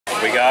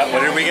We got, what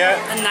did we get?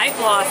 A night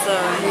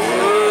blossom.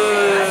 Ooh.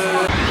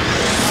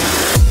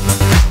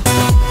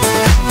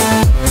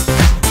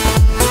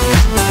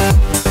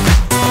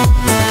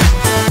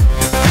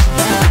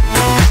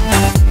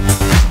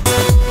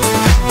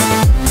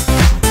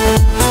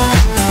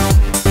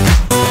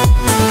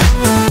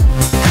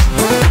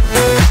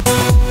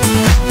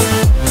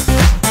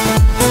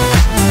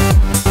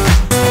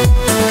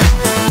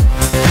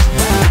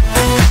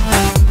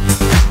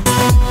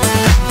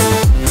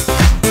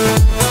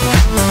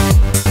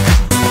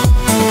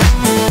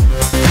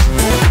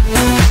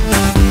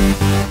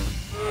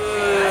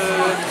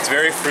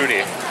 Fruity.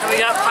 And we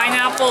got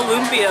pineapple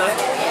lumpia.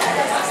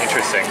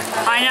 Interesting.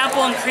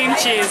 Pineapple and cream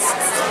cheese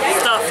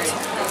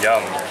stuffed.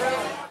 Yum.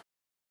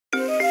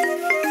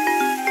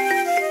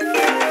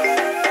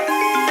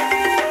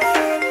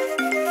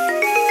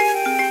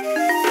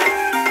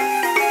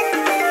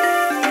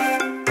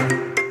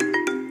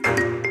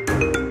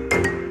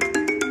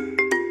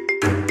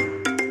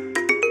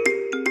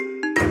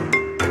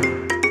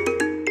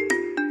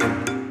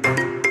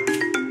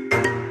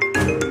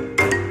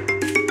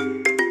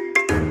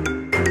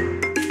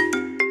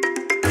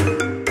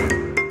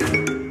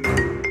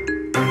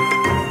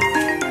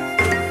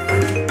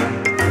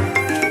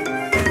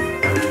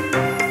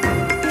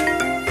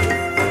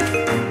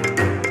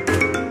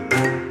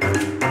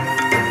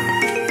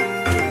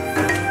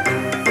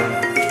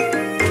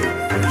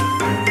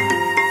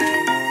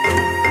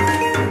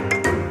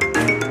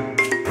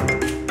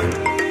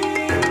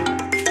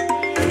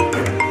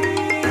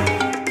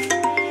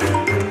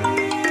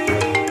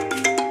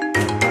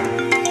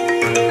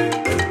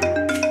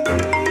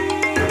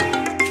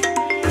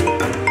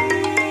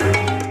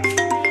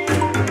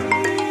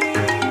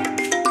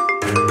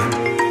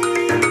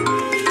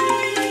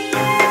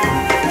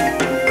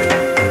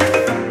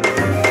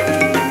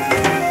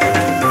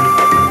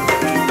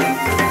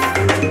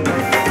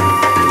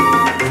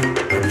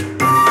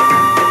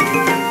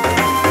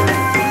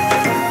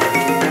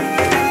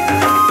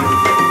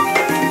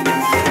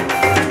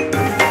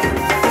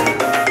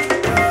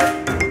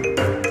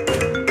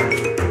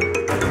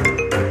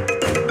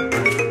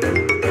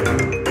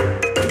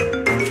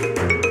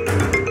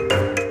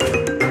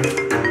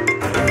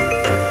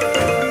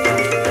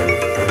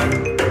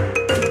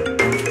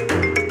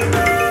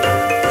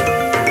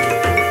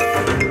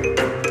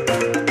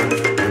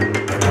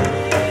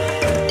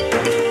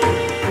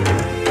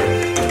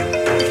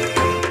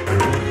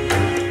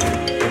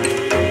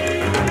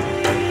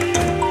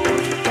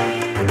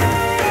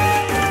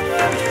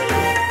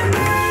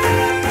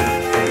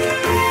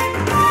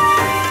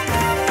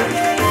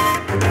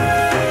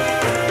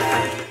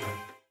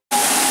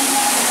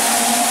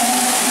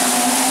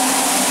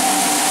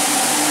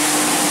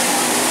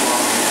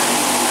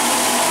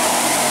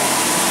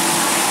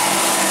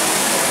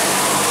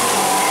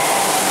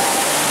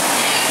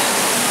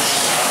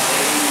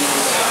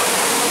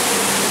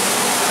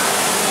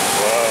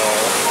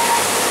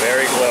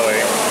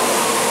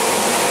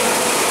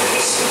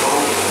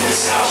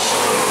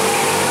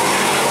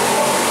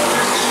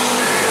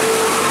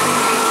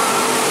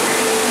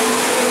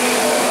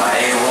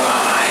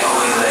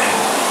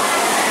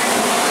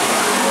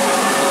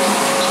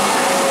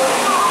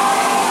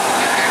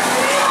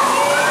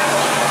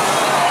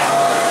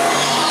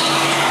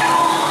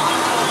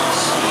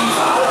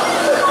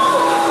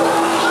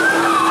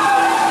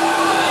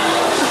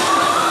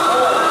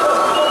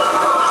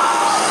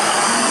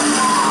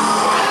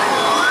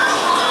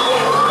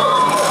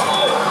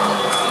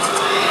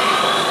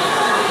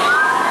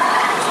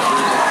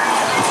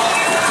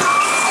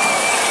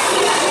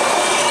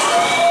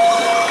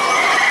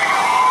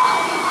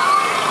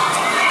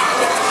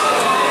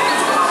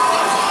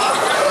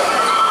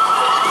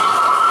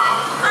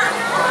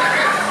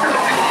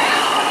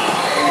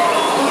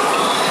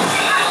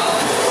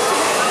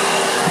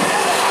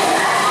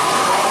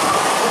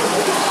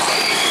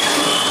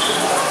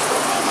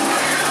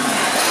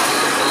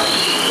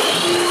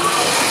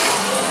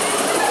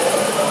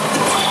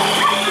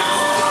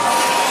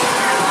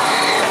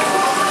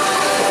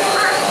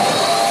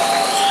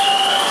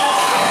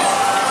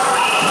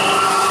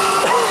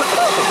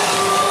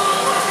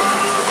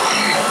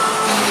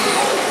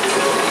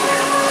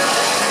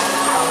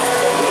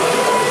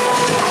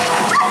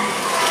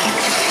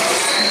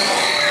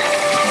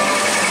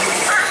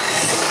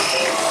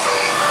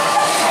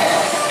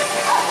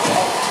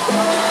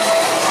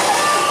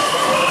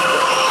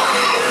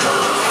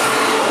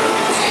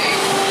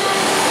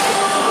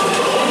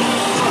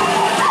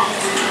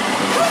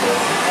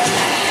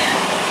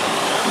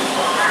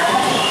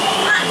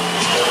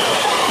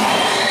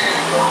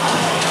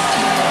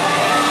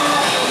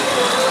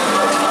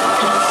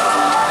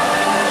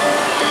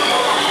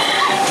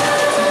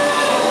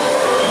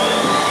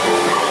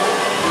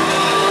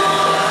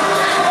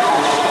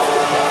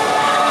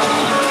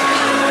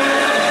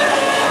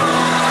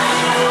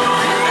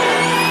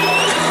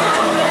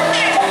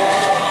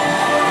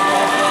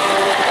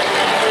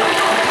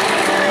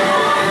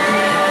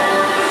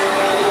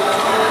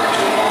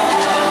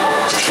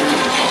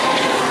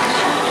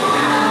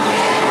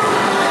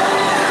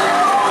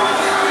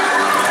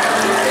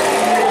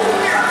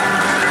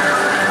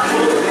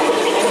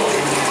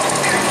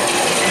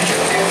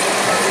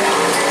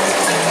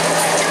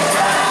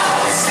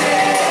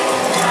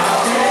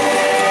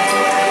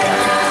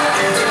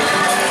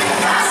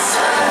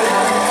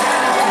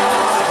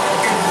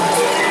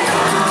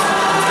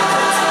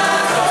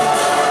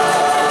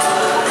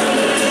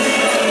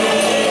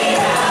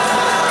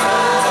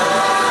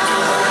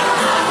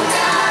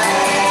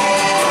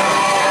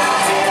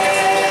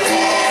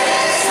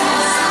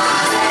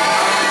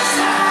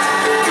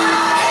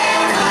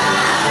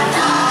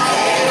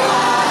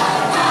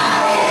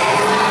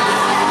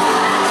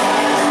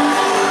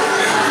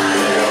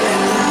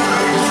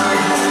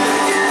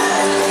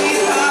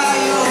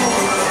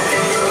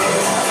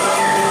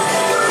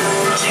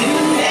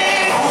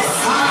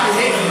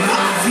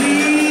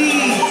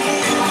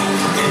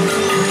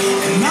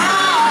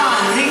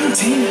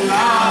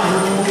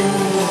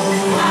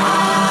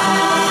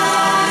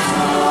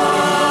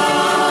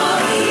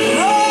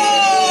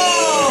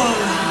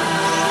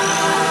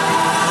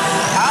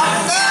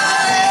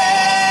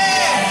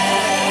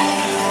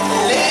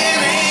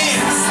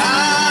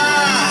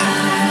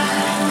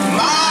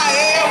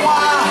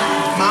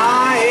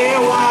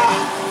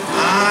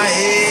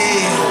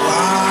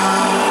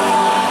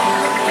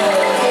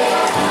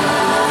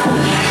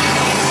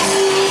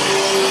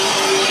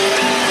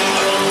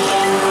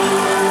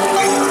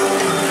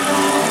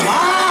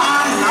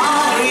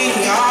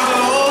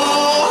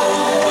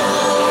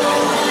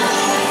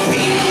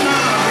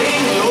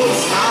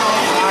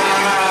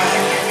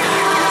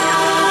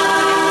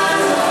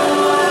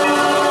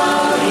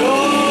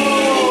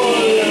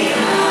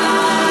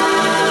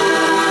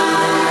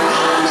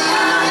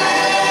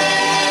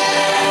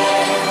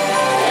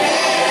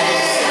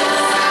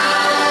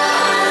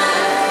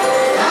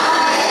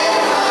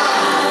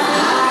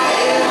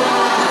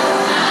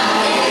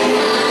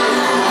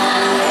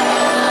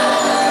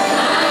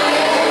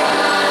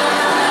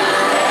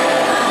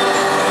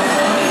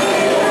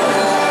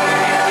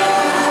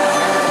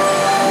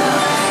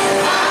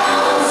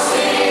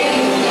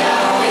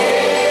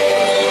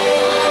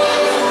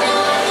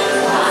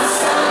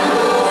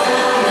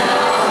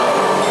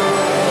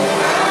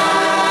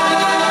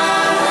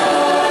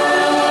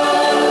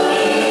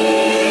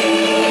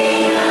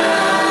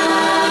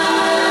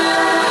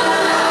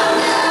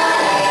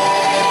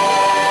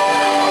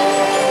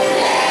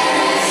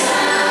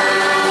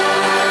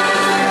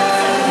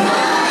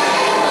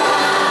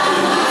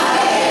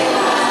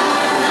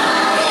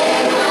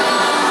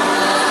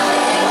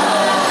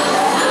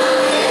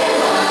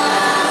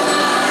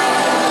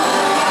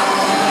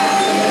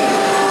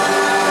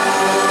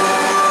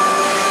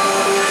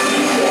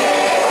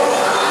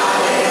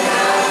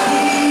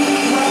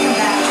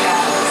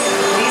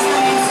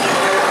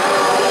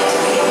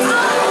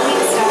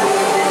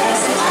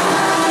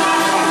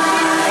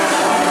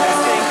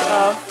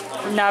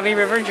 Navi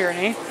River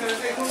journey.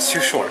 It's too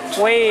short.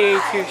 Way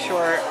too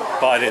short.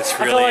 But it's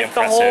really I feel like impressive.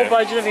 the whole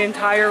budget of the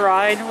entire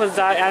ride was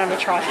that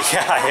animatronic.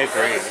 Yeah, I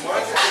agree.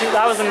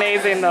 That was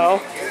amazing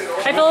though.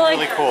 I feel like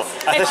Really cool.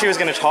 I thought she was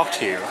going to talk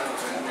to you.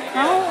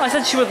 No, I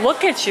said she would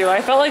look at you.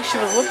 I felt like she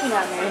was looking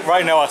at me.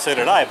 Right, no, so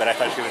did I, but I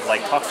thought she would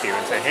like talk to you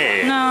and say,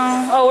 hey.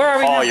 No. Oh, where are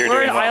we Paul, now? you're We're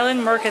doing in well.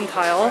 Island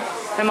Mercantile.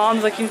 My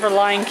mom's looking for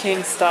Lion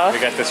King stuff. We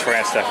got this for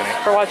Aunt Stephanie.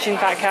 For watching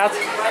Fat Cats.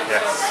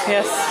 Yes.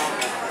 Yes.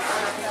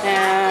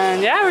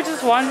 And yeah, we're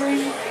just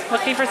wandering,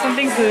 looking for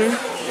something food.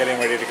 Getting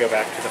ready to go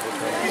back to the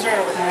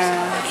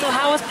hotel. So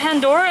how was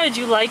Pandora? Did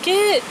you like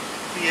it?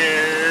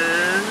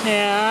 Yeah.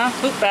 Yeah.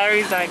 Oop,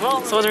 battery's dying.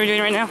 Well, so what are we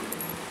doing right now?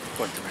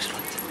 Going to the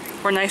restaurant.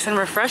 We're nice and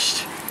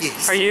refreshed.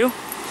 Yes. Are you?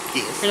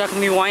 Yes. You're not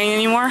going to be whining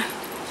anymore?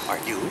 Are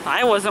you?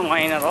 I wasn't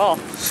whining at all.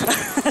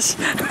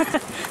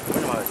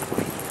 When am I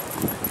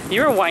whining?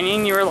 You were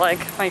whining. You were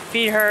like, my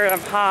feet hurt, I'm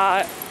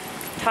hot,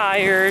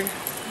 tired.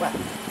 What?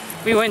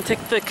 We went to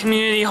the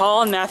community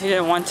hall and Matthew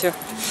didn't want to.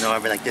 No,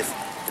 I've been like this.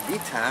 The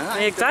beat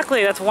time.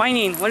 Exactly, that's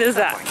whining. What is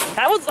that?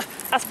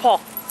 That's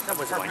Paul. That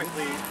was whining.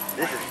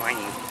 This is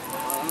whining.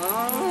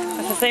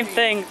 That's the same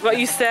thing. What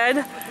you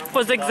said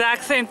was the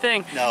exact same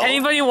thing. No.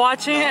 Anybody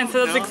watching and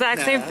said the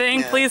exact same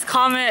thing, please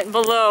comment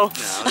below. No,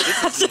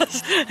 this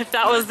is If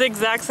that was the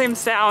exact same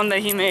sound that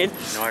he made.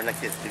 No, I like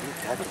this. Do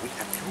that, we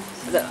have to.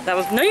 That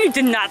was, no, you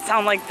did not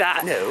sound like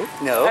that. No,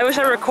 no. I wish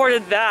I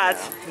recorded that.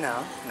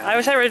 No, no. I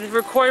wish I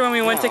recorded when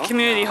we went to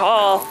community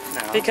hall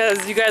no.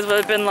 because you guys would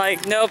have been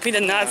like, nope, he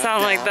did not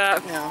sound like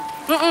that. No.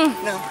 Mm-mm.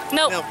 No.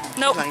 Nope. No.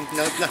 Nope. Fine.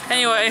 No, no.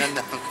 Anyway,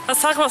 No.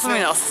 let's talk about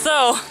something else.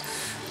 So,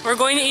 we're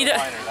going to eat it.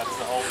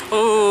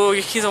 Oh,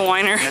 he's a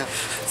whiner. Yeah.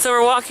 So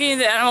we're walking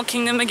into Animal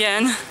Kingdom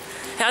again.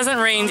 It hasn't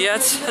rained yet,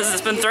 as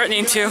it's been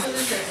threatening to.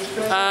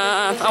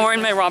 I'm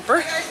wearing my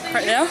romper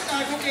right now.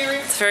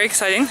 It's very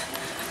exciting.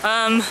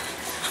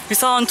 We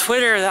saw on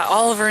Twitter that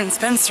Oliver and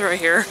Spencer are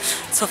here.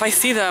 So if I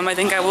see them, I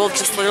think I will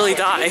just literally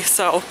die.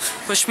 So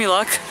wish me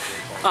luck.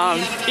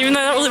 Even though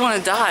I don't really want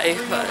to die,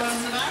 but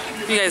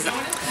you guys know.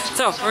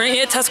 So we're gonna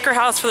eat at Tusker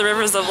House for the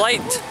Rivers of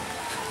Light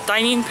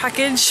dining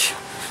package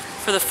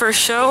for the first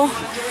show.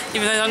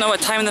 Even though I don't know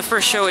what time the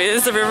first show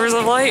is, the Rivers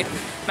of Light.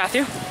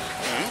 Matthew,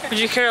 would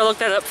you care to look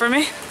that up for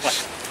me?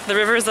 What? The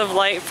Rivers of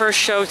Light first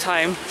show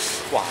time.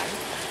 Why?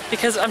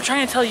 Because I'm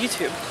trying to tell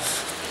YouTube.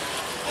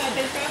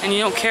 And you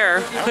don't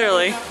care,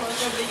 clearly.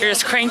 You're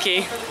just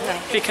cranky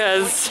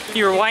because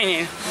you were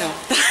whining. No.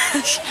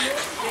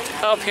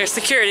 Oh, here's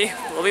security.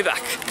 We'll be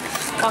back.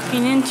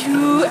 Walking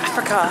into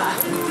Africa.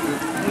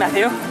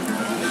 Matthew.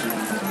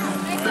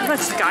 The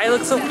sky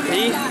looks so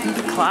pretty.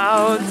 The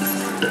clouds.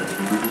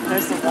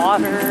 There's the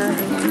water.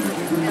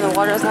 And the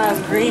water is not as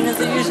green as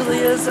it usually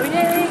is, so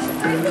yay!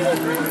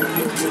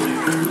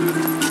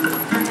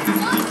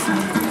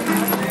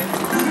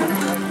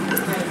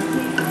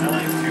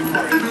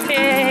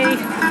 Yay!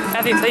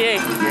 Matthew, say yay.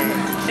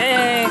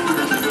 Yay!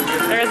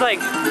 There's like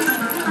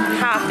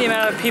half the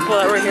amount of people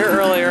that were here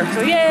earlier.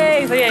 So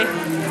yay! So yay!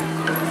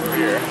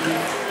 Here.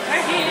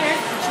 Right here.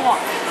 What you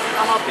want?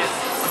 I'll help you.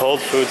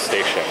 Cold food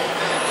station.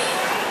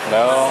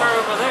 No. Start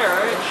over there,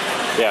 right?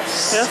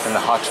 Yes. Yes? In the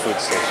hot food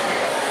station.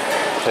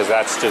 Because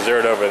that's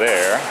dessert over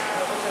there.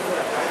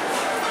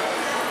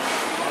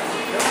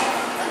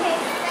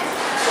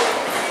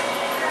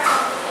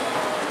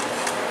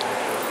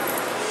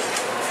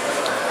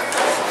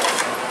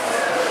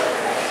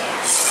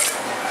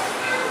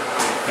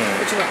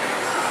 What you want?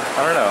 I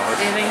don't know.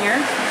 Anything here?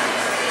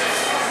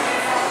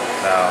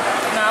 No.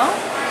 No?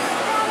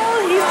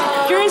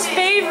 Oh, you're his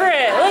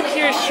favorite. Look,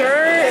 your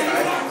shirt.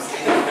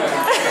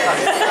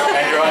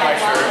 And you're on my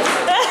shirt.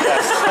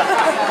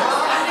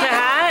 The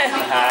hat?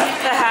 Hat.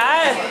 The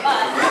hat?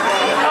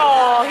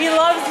 Oh, he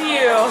loves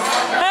you.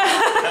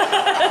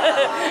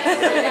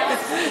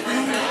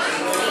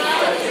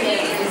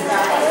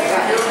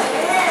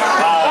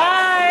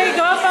 Bye.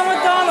 Go have fun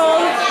with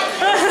Donald.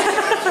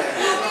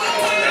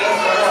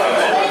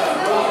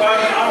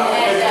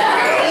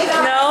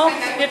 No?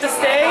 You have to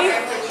stay?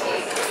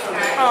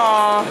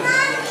 Aw.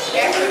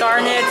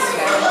 Darn it.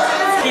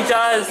 He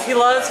does. He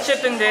loves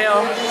Chip and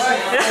Dale.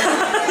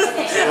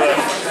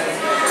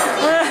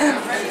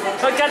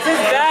 Look, that's his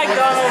bag,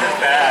 Donald.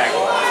 Bag.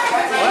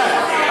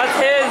 That's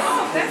his.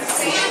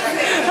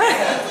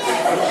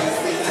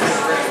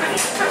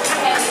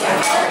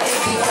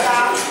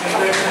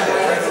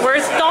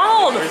 Where's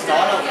Donald?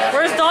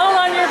 Where's Donald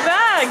on your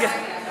bag?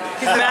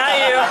 He's mad at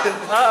you.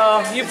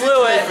 Uh-oh, you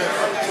blew it.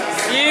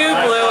 You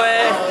blew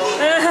it.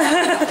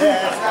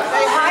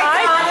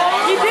 Hi,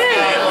 Donald. You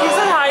did. You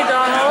said hi,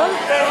 Donald.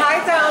 Say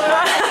hi,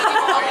 Donald.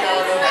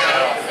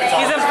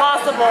 He's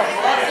impossible.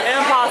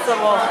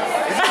 Impossible.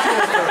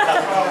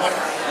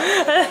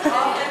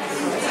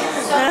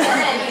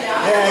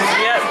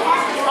 Yep.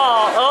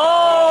 Oh.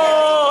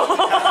 Oh.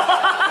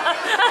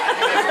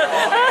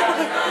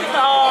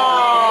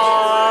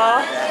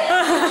 Aww.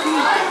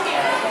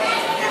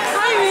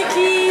 Hi,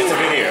 Mickey. It's a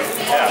video.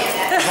 Yeah.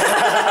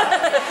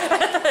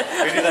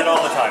 We do that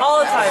all the time. All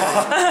the time.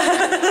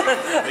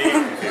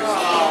 Being confused.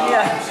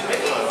 Yeah.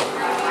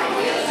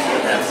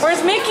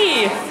 Where's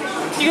Mickey?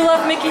 Do you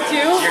love Mickey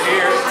too? You're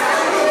here.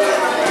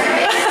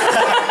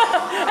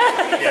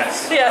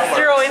 Yes. Yes,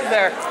 you're always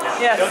there.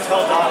 Yes. Don't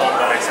tell Donald,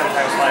 but I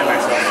sometimes find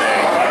myself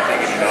saying, I'm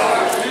thinking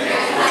dog.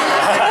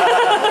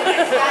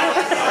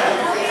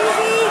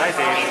 Hi,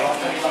 Daisy.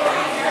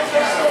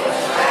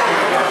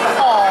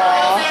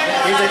 Aww.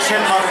 He's a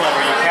chipmunk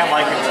lover. You can't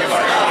like him too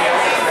much.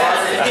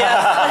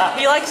 Yes.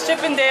 He likes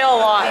Chip and Dale a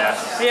lot.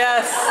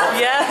 Yes.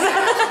 Yes.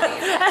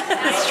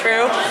 It's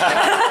true.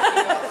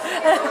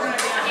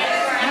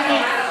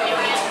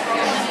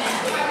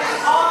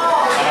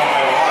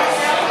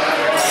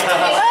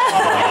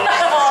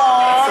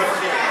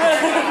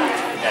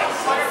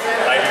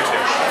 I do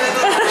too.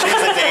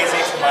 She's a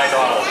Daisy to my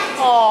Donald.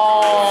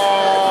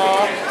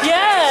 Aww.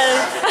 Yes.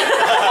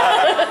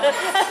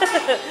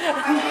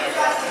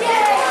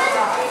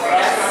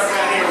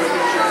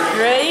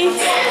 Ready?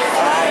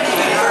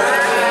 Happy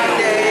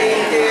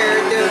birthday, dear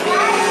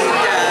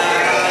Davida.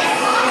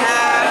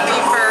 Happy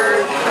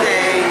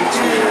birthday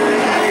to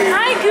you.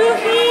 Hi,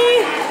 Goofy.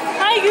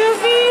 Hi,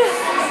 Goofy.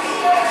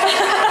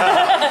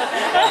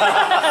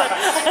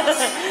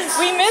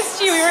 We missed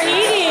you. We were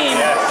eating.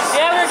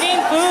 Yeah, we were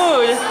getting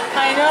food.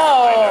 I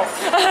know.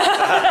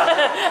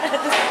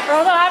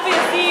 We're so happy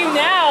to see you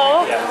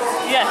now.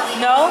 Yes.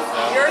 No?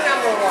 You're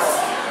number one.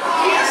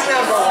 He's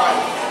number one.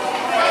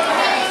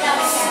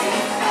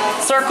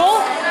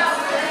 Circle?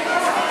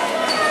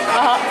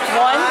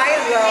 One. I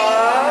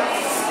love.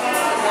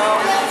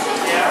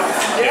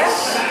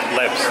 Yes.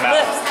 Lips. Mouth.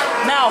 Lips.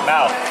 Mouth.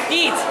 Mouth.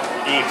 Eat.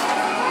 Eat.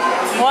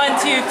 1,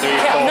 2, 3.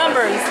 Count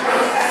numbers.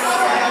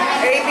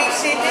 A, B,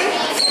 C, D.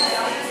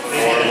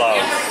 Or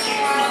love.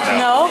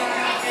 No.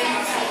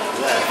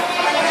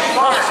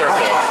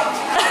 Circle.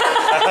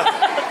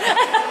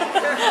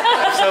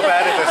 I'm so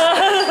bad at this.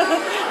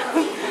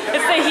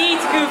 It's the heat,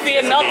 Goofy.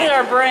 It melted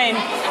our brain.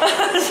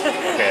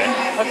 Okay.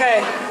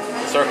 Okay.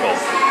 Circle.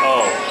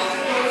 Oh.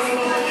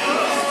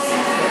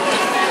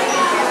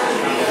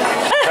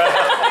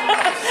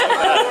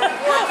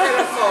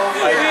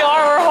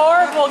 We're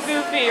horrible,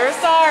 Goofy. We're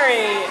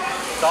sorry.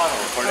 Donald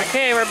recording.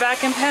 Okay, we're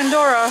back in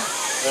Pandora.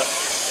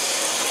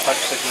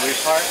 Touch the glue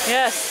part.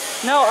 Yes.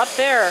 No, up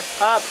there.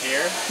 Up.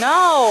 Here.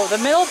 No, the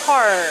middle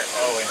part.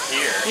 Oh, and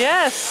here.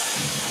 Yes.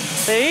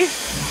 See?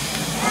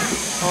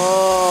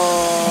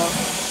 Oh.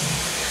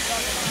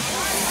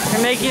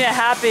 You're making it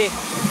happy.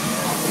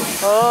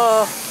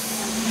 Oh.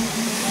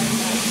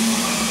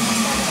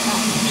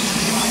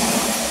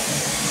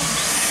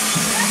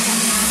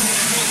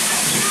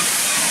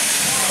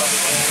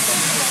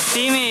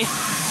 Steamy.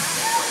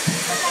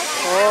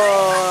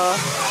 Oh.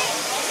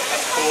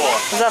 That's cool.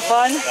 Was that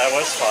fun? That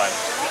was fun.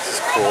 This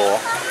is cool.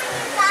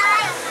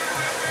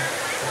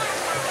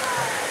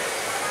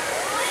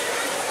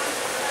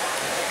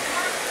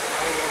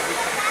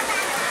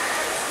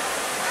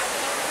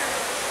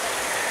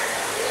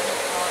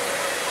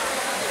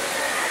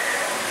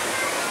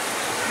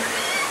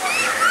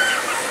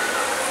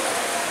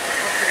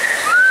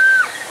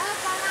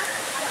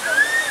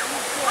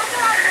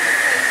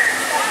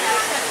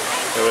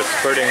 It was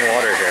spurting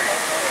water here.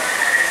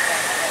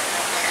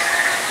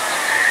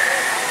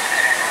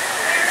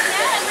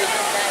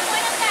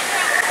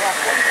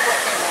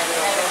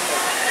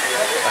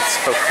 That's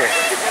so cool.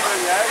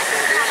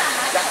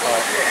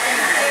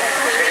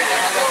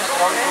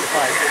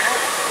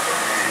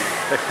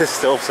 It is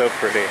still so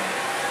pretty.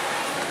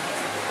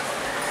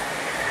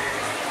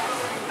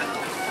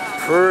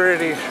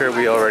 Pretty sure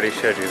we already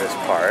showed you this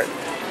part,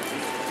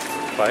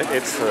 but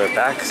it's the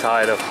back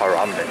side of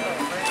Harambe,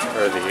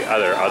 or the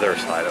other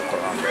side of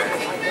Harambe.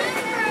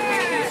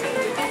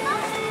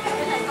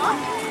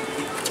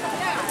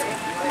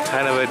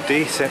 Kind of a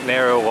decent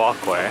narrow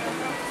walkway.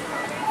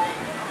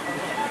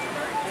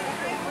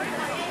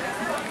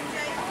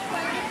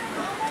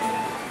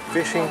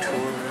 Fishing tours.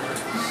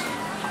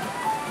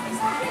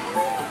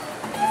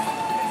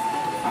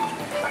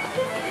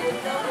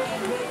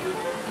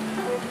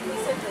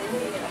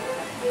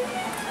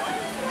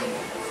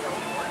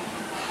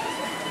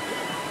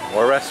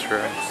 More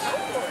restaurants.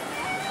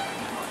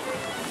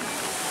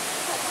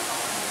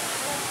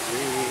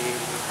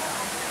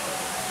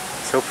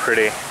 So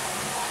pretty.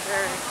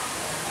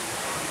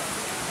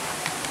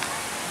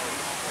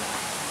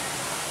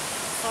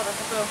 Oh, the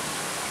hippo.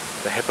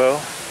 The hippo?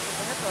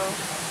 The hippo.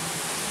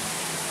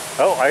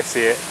 Oh, I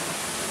see it.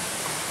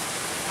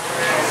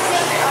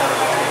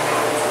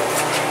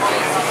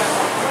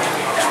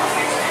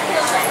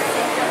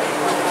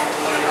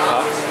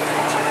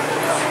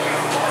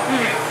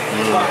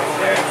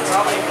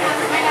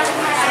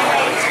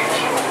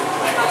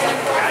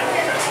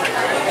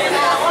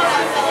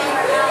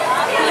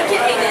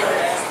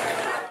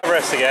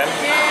 Everest again.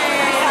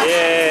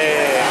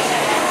 Yay!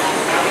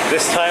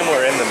 This time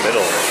we're in the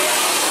middle.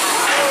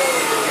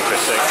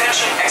 Interesting.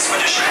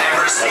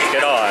 Let's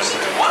get on.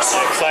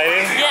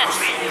 Exciting? Yes.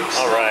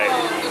 Alright.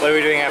 What are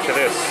we doing after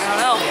this? I don't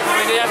know. What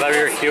do we do I after thought we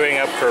were queuing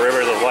up for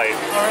Rivers of Light.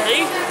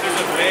 Already?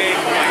 Maybe.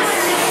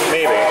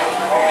 Maybe.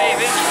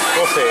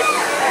 We'll see.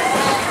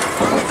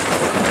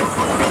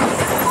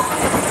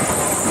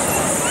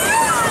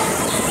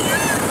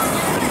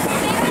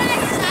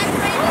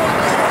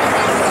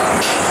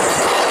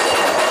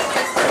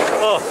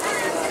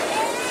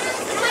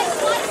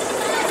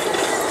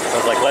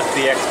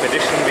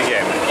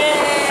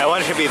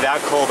 be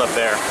that cold up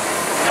there.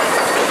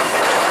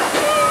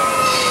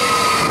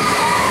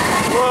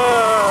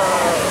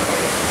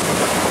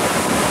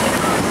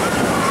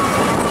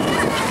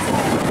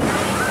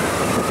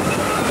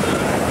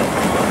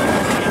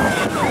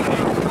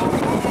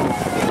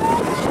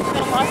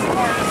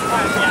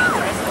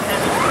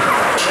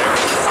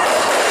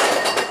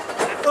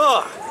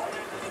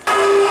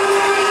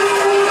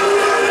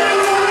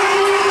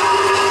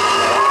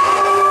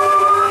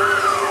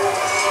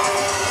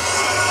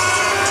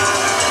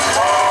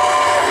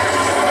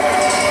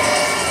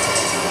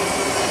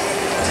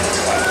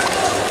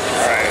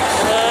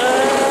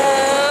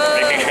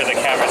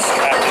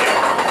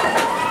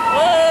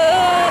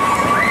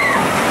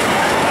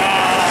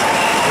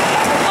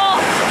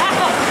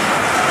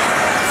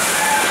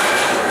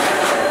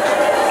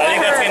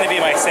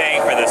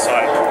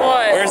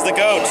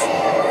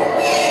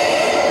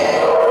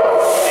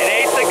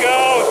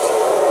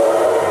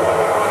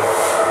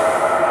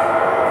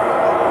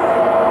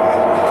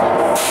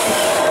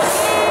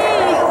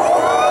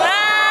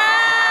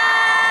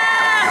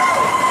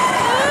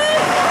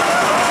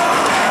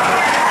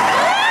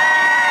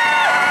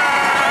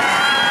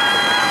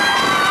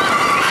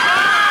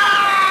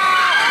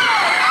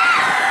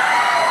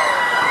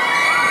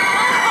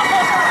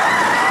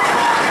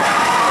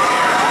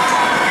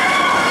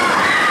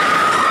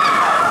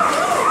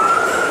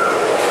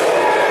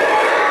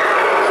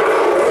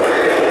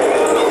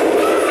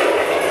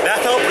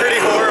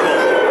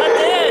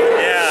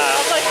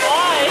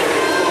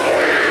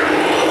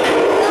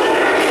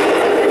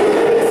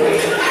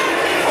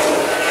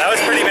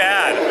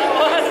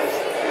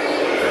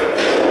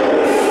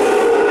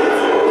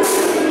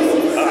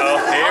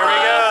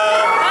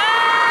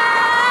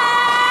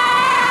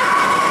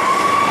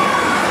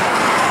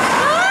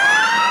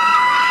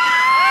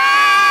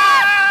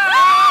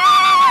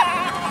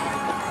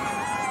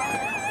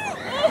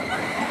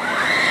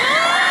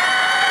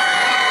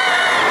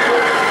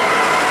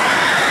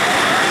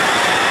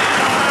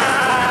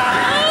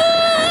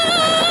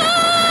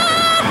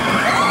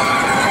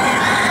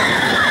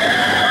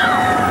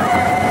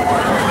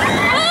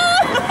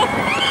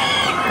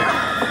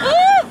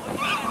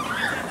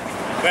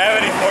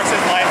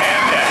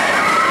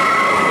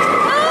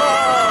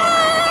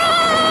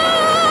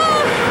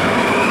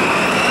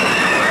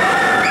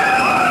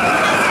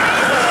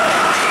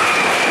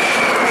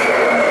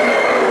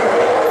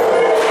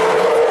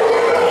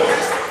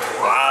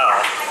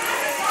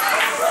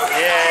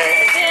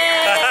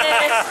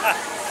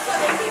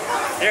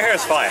 Your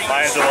hair's fine.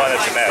 Mine's the one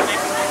that's a mess.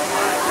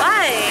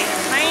 Why?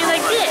 Why are you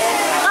like this?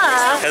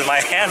 Because my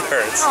hand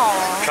hurts.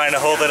 Aww. Trying to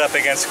hold it up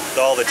against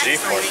all the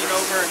G-forces.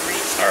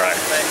 Alright.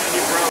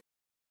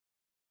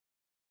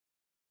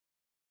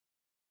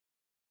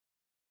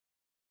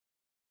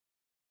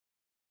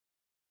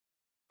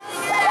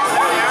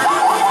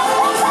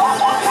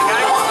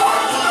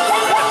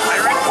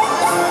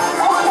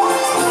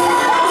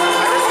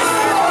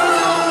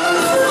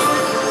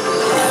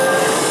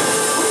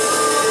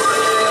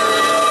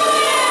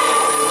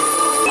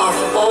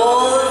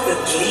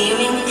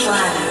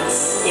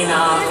 In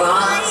our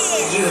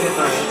vast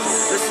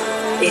universe,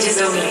 it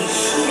is only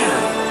here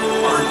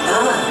on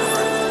Earth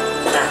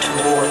that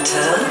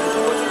water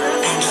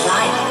and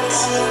light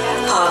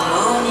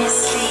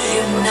harmoniously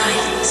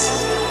unite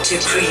to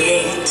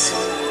create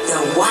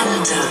the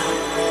wonder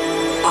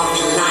of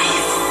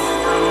life.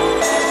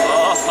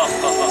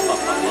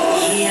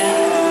 Here,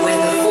 when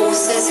the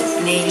forces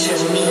of nature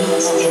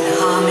meet in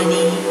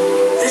harmony,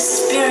 the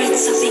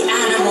spirits of the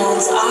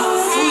animals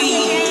are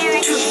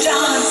freed to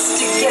dance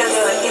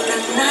together in the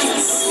night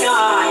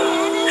sky,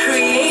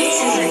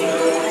 creating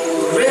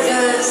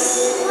rivers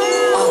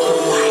of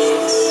light.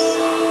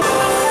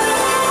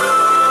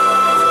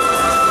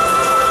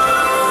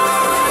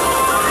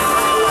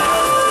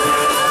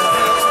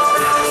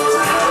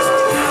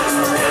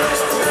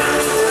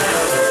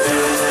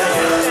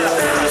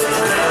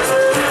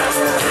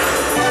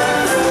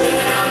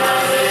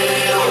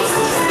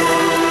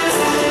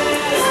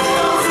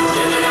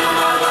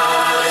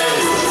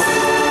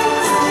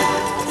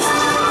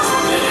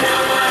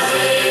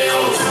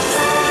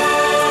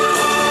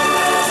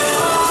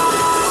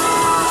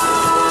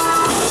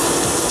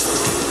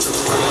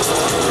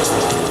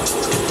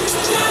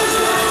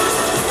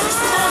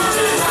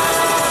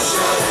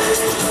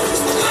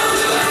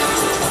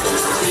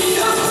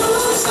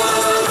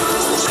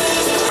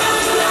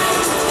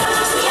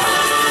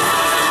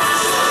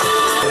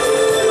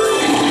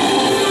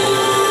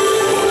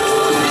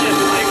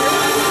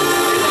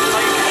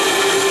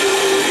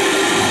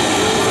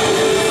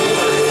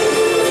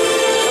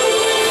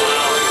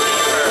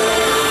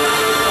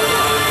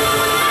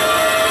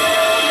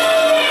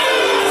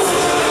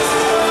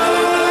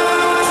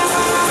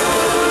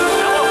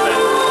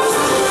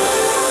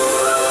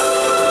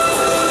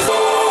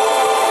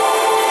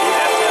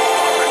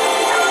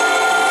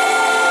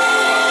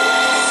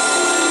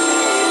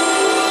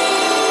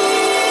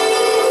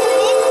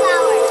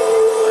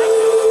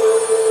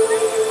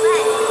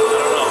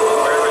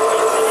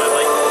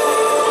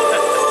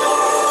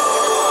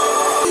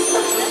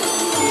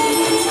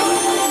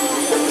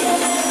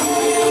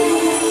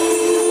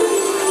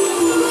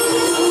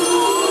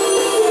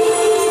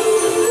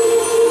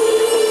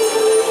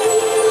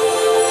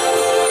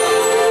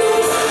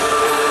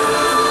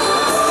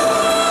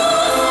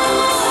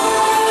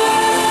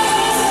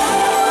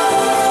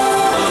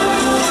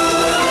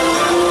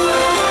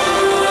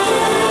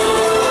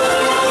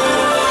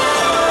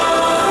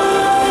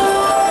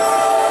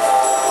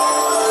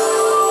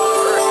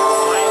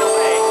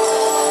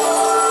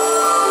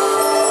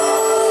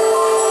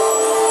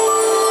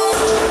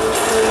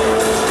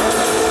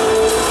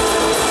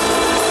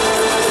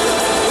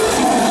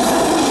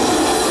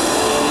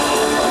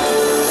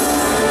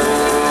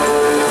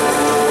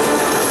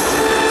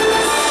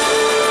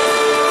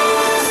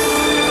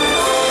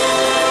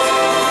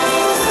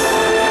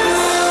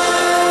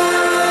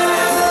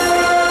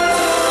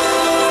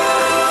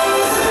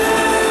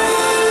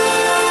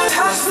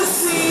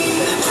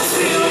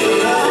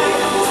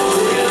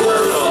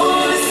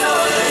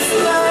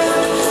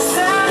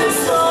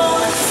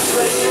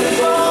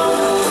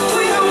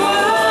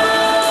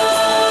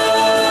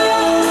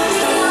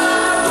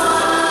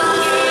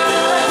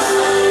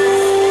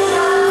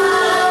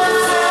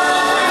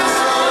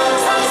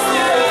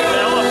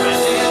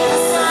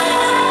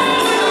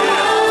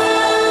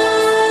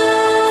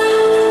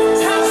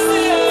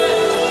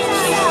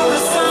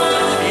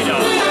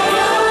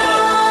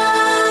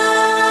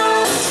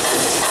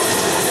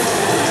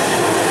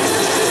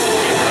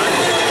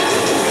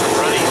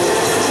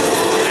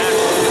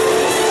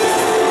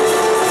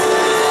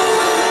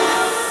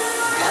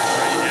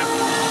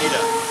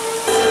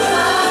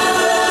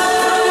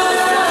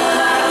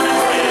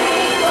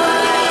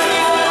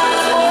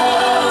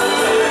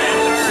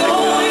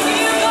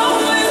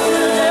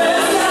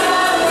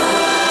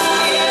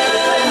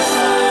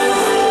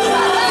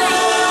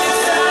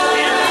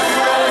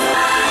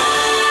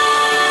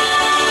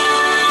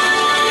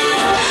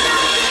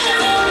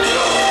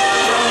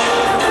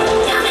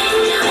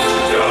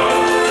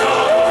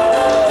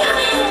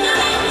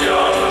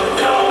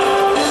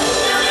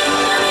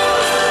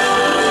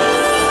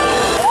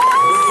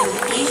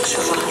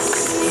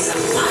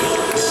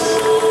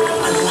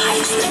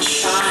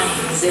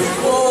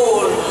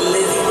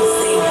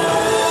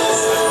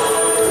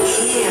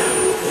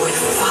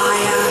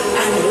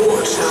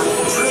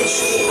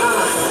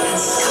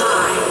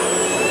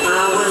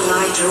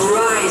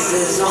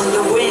 voices on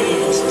the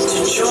wind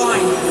to join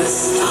the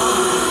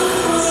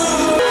stars.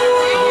 May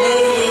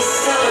we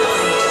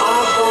celebrate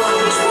our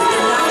bond with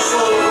the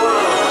natural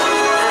world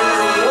and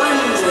the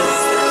wonders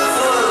that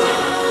flow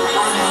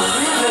on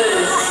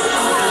rivers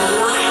of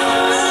light.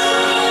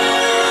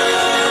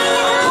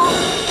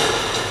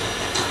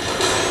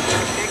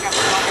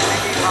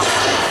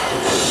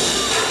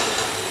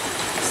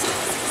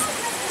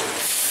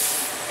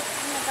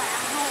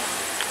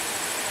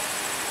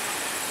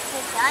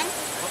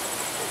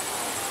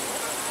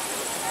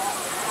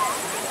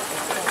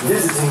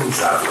 Visiting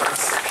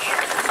travelers,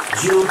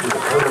 due to the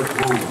current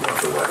mood of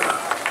the weather,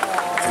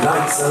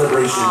 tonight's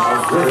celebration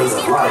of Rivers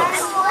of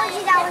Light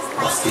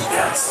must be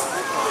cancelled.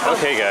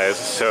 Okay guys,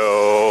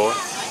 so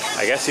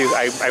I guess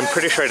I'm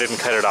pretty sure I didn't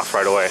cut it off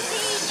right away.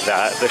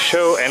 That the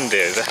show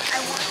ended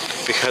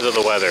because of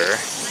the weather.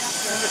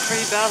 There's a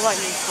pretty bad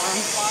lightning storm.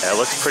 Yeah, it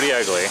looks pretty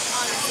ugly.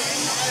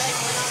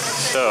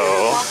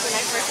 So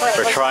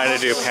we're trying to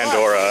do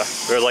Pandora.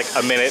 There's like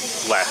a minute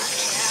left.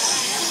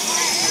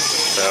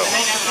 So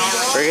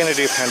we're gonna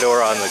do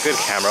Pandora on the good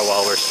camera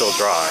while we're still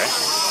dry.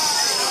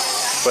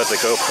 But the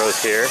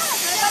GoPro's here.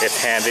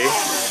 It's handy. Look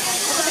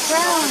at the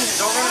ground.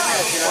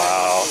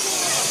 Wow.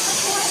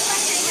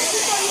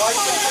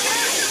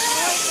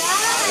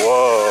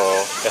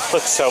 Whoa. It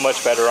looks so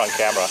much better on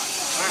camera.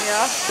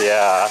 Yeah?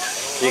 Yeah.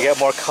 You get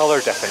more color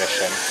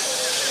definition.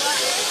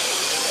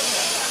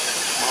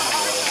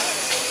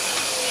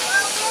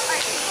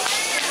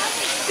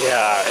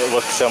 Yeah, it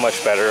looks so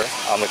much better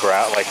on the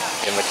ground, like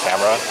in the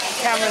camera.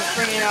 Camera's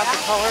bringing out the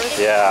colors.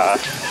 Yeah.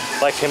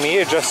 Like to me,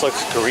 it just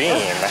looks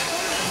green.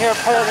 Here,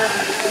 predator.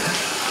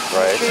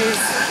 Right? Trees.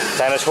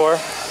 Thanator?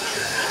 I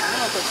don't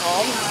know what they're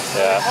called.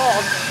 Yeah.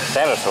 Called.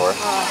 Thanator.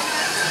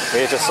 To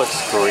me, it just looks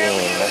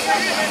green.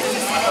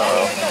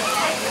 Uh-oh.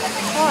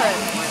 What?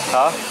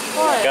 Huh?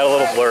 What? Got a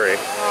little blurry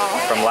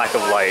from lack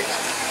of light.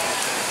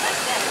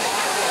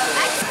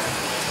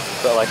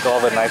 But like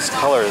all the nice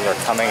colors are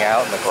coming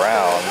out in the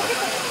ground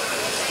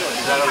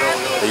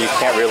that you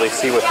can't really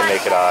see with the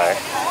naked eye.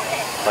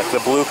 Like the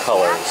blue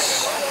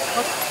colors.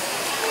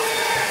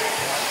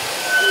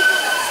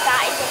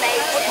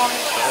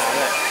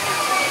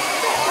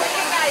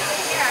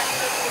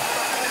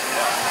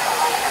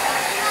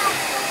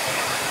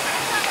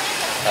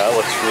 That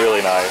looks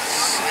really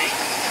nice.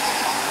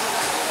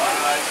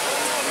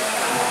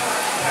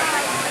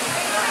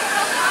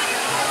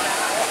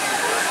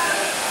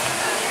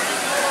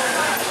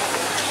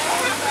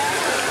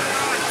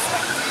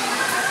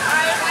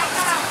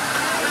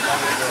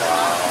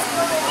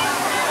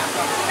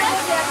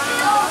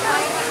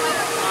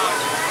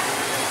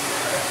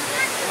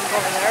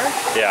 Over there?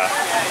 Yeah.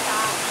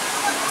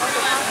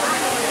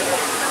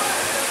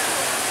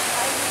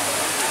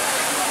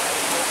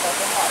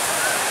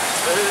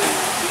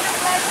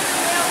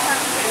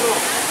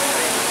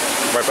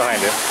 Right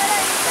behind you.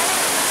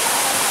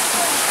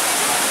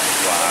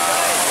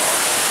 Wow.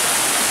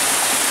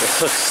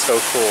 This looks so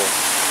cool.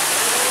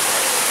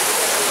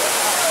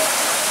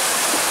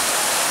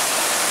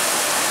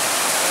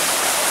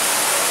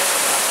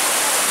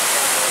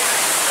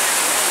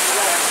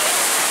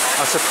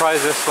 I'm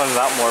surprised this one's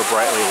not more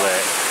brightly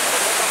lit.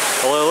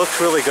 Well, it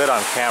looks really good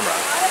on camera.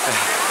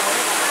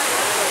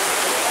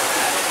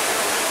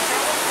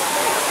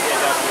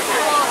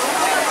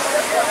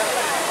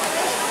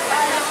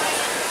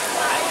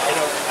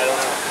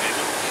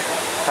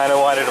 Kind of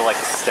wanted to like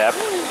step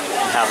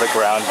and have the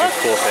ground do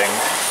cool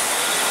things.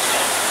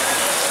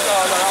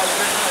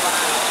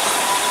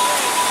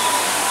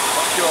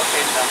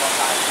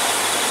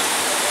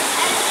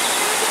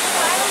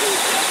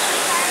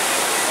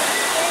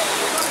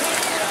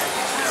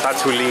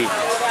 Satsuli.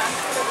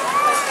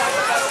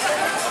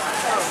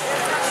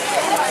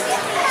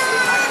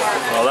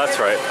 Well, that's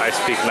right. I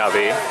speak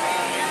Navi.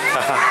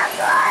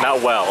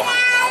 Not well.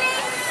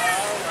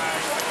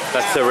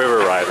 That's the river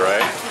ride,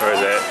 right? Or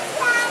is it?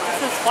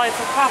 This is Flights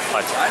of Passage.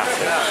 Flights of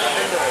Passage.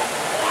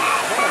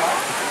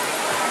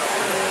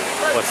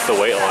 What's the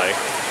wait like?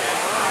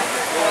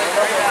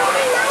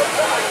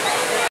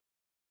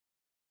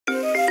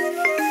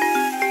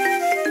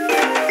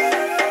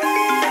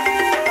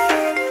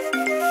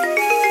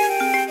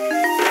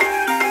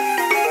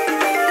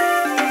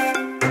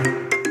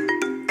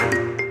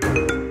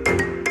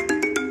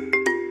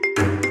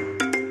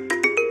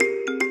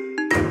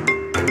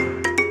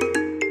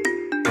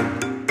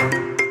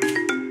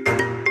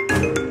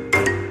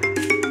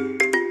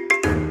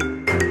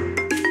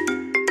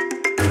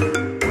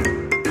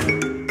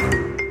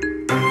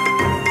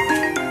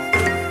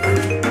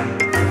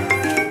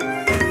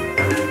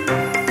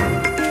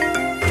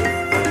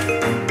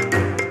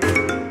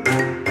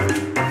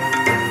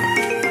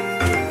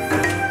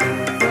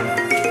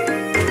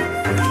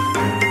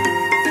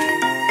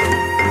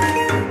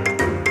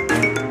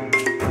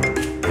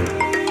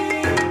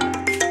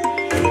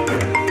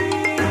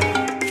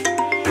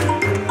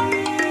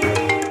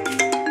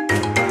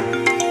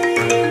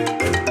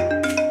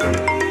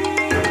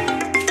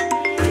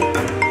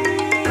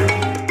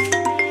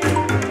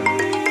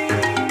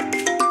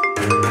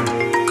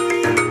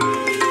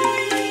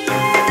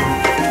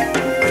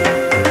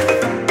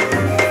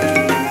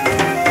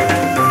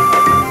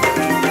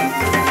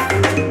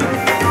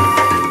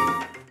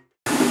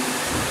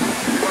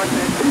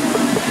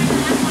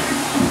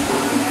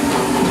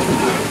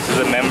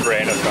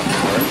 brain of some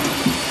sort.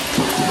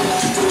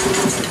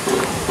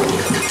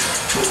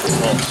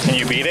 Well, can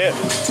you beat it?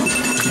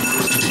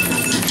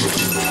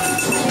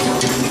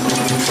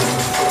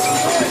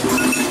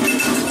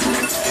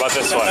 What about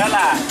this one?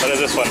 What does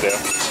this one do?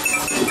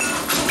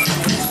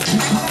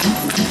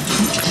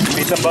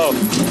 Beat them both.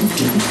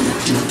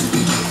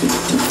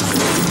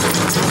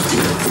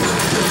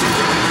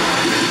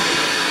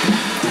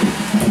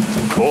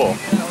 Cool.